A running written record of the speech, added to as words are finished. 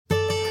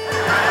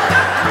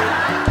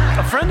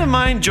friend of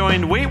mine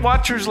joined Weight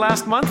Watchers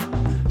last month.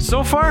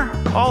 So far,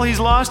 all he's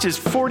lost is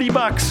 $40.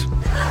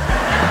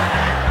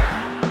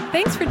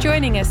 Thanks for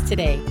joining us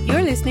today.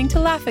 You're listening to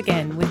Laugh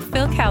Again with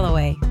Phil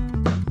Callaway.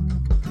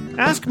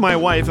 Ask my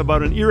wife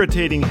about an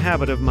irritating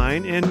habit of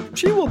mine, and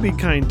she will be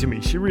kind to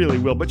me. She really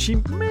will, but she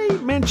may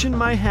mention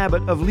my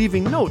habit of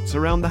leaving notes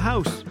around the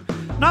house.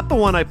 Not the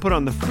one I put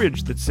on the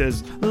fridge that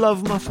says,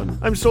 "Love Muffin,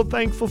 I'm so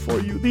thankful for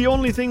you. The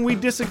only thing we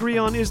disagree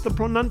on is the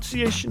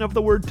pronunciation of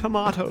the word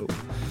tomato."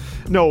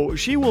 No,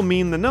 she will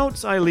mean the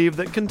notes I leave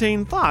that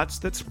contain thoughts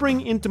that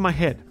spring into my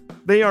head.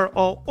 They are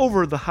all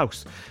over the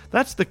house.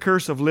 That's the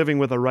curse of living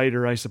with a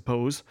writer, I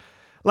suppose.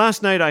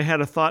 Last night I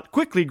had a thought,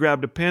 quickly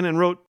grabbed a pen and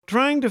wrote,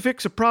 "Trying to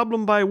fix a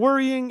problem by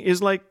worrying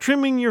is like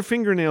trimming your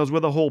fingernails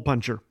with a hole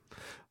puncher."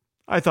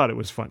 I thought it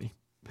was funny.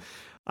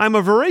 I'm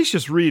a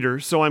voracious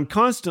reader, so I'm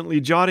constantly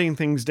jotting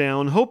things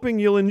down, hoping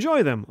you'll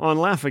enjoy them on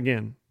Laugh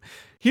Again.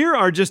 Here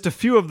are just a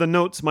few of the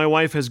notes my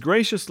wife has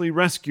graciously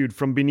rescued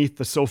from beneath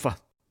the sofa.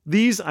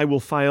 These I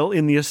will file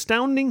in the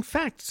astounding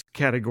facts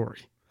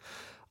category.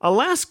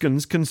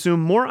 Alaskans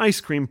consume more ice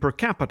cream per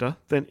capita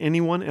than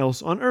anyone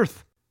else on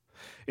Earth.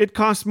 It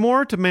costs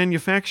more to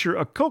manufacture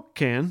a Coke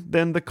can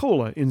than the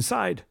cola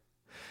inside.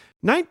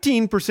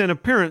 19%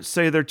 of parents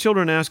say their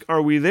children ask,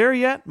 "Are we there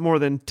yet?" more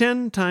than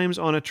 10 times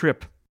on a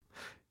trip.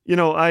 You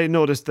know, I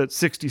noticed that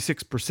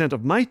 66%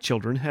 of my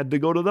children had to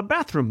go to the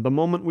bathroom the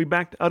moment we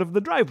backed out of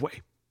the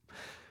driveway.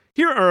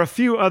 Here are a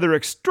few other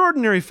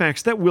extraordinary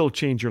facts that will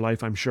change your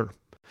life, I'm sure.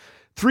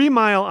 3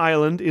 Mile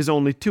Island is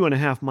only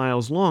 2.5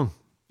 miles long,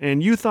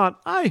 and you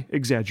thought I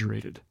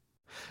exaggerated.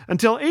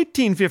 Until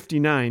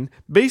 1859,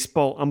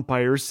 baseball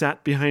umpires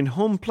sat behind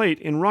home plate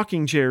in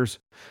rocking chairs.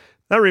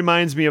 That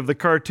reminds me of the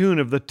cartoon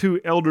of the two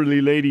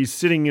elderly ladies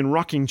sitting in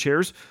rocking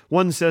chairs.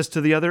 One says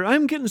to the other,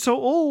 "I'm getting so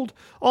old.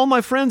 All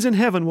my friends in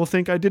heaven will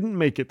think I didn't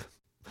make it."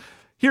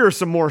 Here are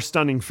some more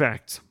stunning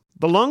facts.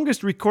 The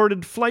longest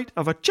recorded flight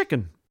of a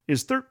chicken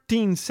is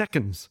 13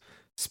 seconds.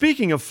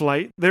 Speaking of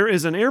flight, there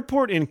is an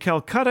airport in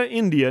Calcutta,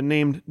 India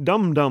named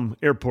Dum Dum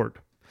Airport.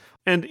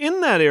 And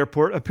in that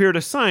airport appeared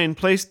a sign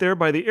placed there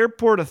by the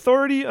Airport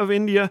Authority of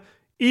India,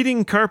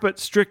 "Eating carpet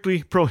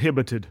strictly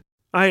prohibited."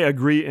 I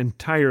agree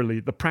entirely.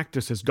 The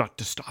practice has got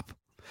to stop.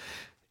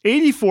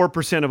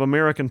 84% of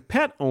American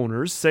pet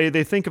owners say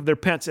they think of their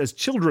pets as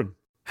children.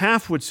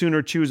 Half would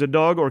sooner choose a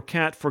dog or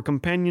cat for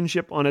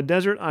companionship on a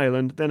desert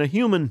island than a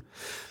human.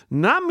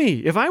 Not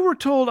me. If I were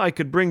told I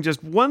could bring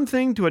just one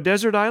thing to a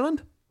desert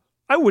island,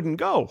 I wouldn't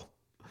go.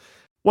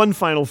 One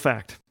final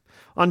fact.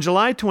 On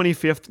July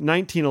 25th,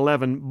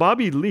 1911,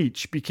 Bobby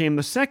Leach became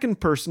the second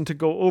person to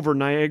go over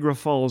Niagara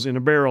Falls in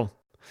a barrel.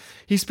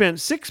 He spent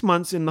 6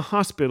 months in the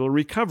hospital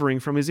recovering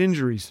from his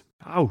injuries.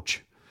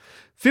 Ouch.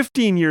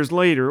 15 years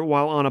later,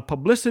 while on a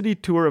publicity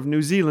tour of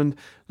New Zealand,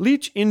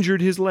 Leach injured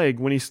his leg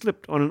when he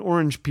slipped on an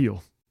orange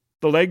peel.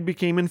 The leg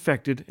became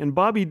infected, and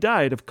Bobby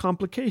died of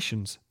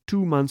complications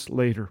 2 months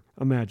later.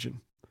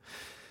 Imagine.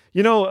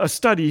 You know, a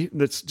study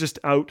that's just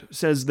out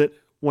says that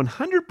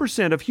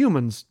 100% of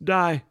humans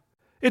die.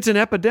 It's an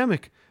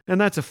epidemic, and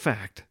that's a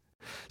fact.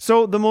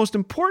 So the most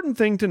important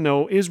thing to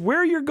know is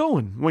where you're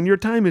going when your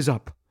time is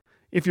up.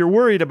 If you're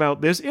worried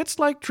about this, it's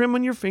like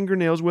trimming your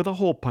fingernails with a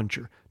hole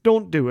puncher.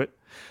 Don't do it.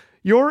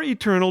 Your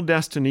eternal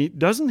destiny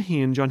doesn't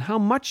hinge on how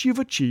much you've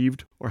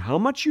achieved or how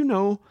much you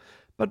know,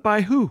 but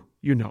by who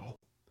you know.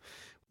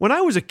 When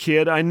I was a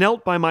kid, I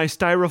knelt by my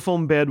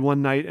styrofoam bed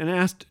one night and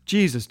asked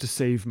Jesus to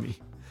save me.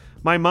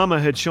 My mama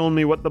had shown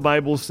me what the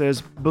Bible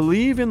says,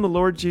 "Believe in the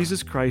Lord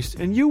Jesus Christ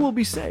and you will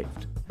be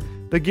saved."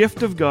 The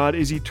gift of God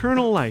is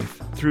eternal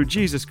life through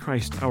Jesus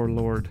Christ our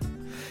Lord.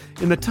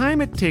 In the time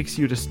it takes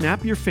you to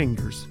snap your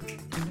fingers,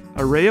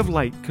 a ray of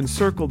light can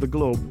circle the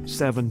globe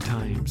 7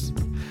 times.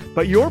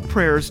 But your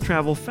prayers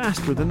travel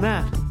faster than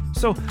that.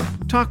 So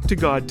talk to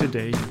God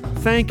today.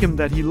 Thank Him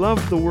that He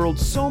loved the world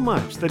so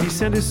much that He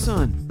sent His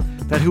Son,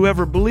 that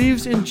whoever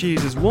believes in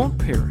Jesus won't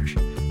perish,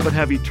 but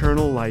have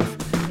eternal life.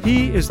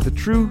 He is the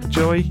true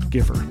joy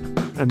giver,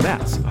 and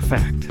that's a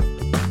fact.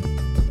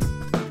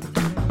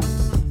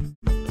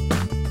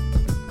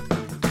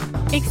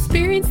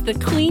 Experience the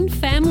clean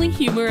family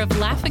humor of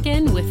Laugh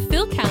Again with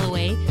Phil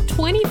Callaway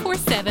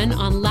 24/7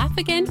 on Laugh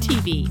Again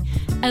TV.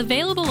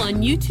 Available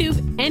on YouTube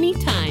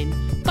anytime.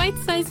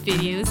 Bite-sized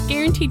videos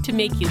guaranteed to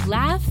make you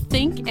laugh,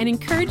 think, and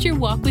encourage your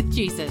walk with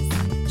Jesus.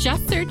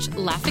 Just search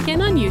Laugh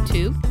Again on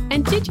YouTube.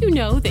 And did you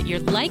know that your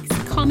likes,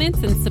 comments,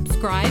 and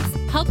subscribes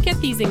help get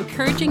these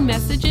encouraging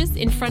messages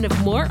in front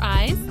of more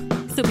eyes?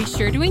 So be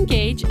sure to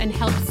engage and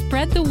help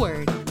spread the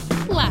word.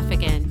 Laugh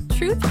Again.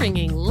 Truth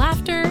bringing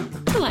laughter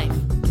to life.